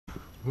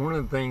One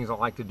of the things I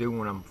like to do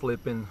when I'm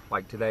flipping,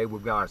 like today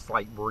we've got a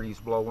slight breeze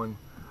blowing,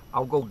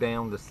 I'll go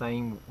down the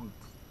same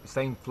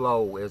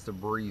flow as the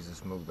breeze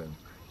is moving,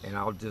 and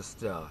I'll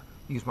just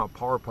use my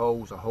power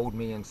pose to hold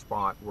me in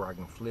spot where I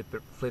can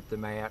flip the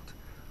mat.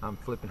 I'm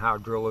flipping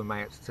hydrilla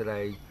mats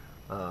today.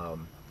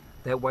 Um,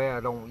 that way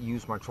I don't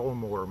use my trolling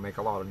motor and make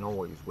a lot of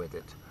noise with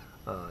it.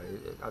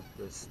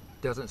 It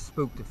doesn't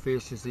spook the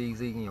fish as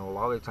easy. You know, a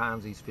lot of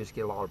times these fish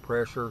get a lot of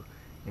pressure,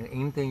 and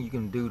anything you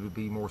can do to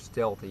be more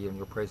stealthy in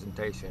your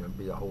presentation will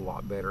be a whole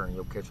lot better, and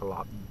you'll catch a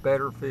lot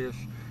better fish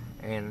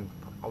and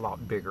a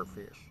lot bigger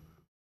fish.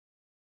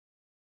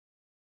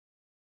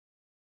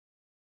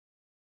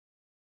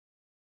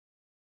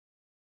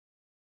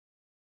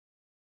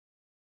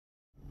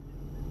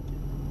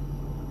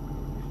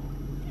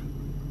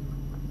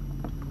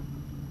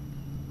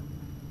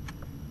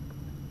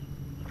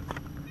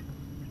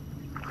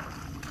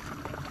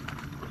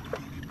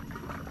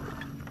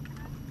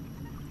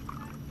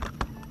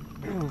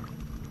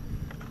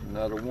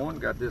 Another one,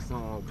 got this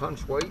on a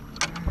punch weight,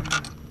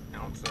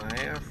 ounce and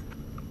a half.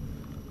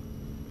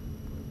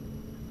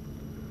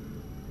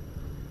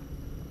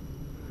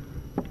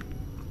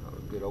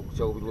 Good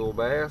Okeechobee little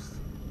bass.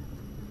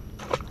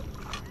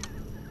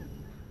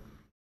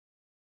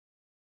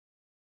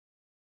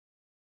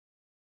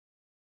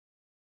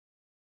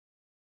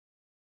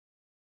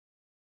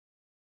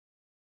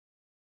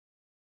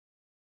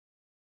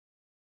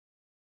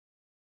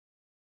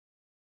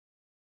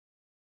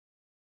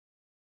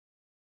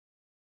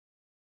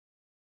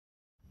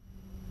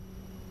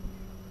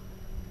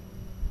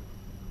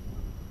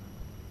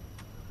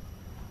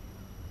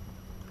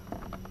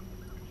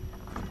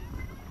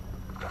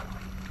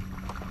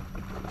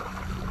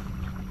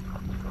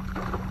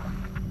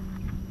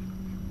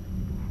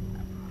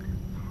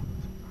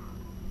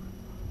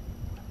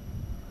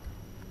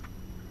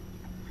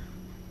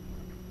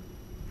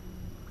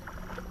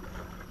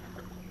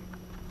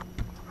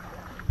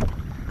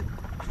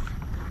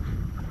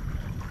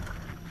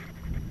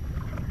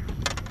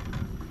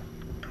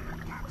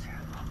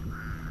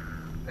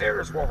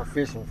 There's what we're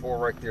fishing for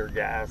right there,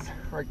 guys.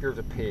 Right there's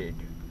a pig.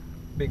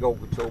 Big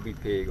Okeechobee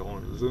pig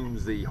on a Zoom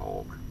Z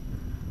hog.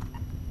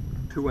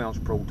 2 ounce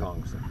pro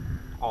tungsten.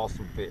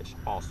 Awesome fish,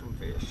 awesome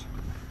fish.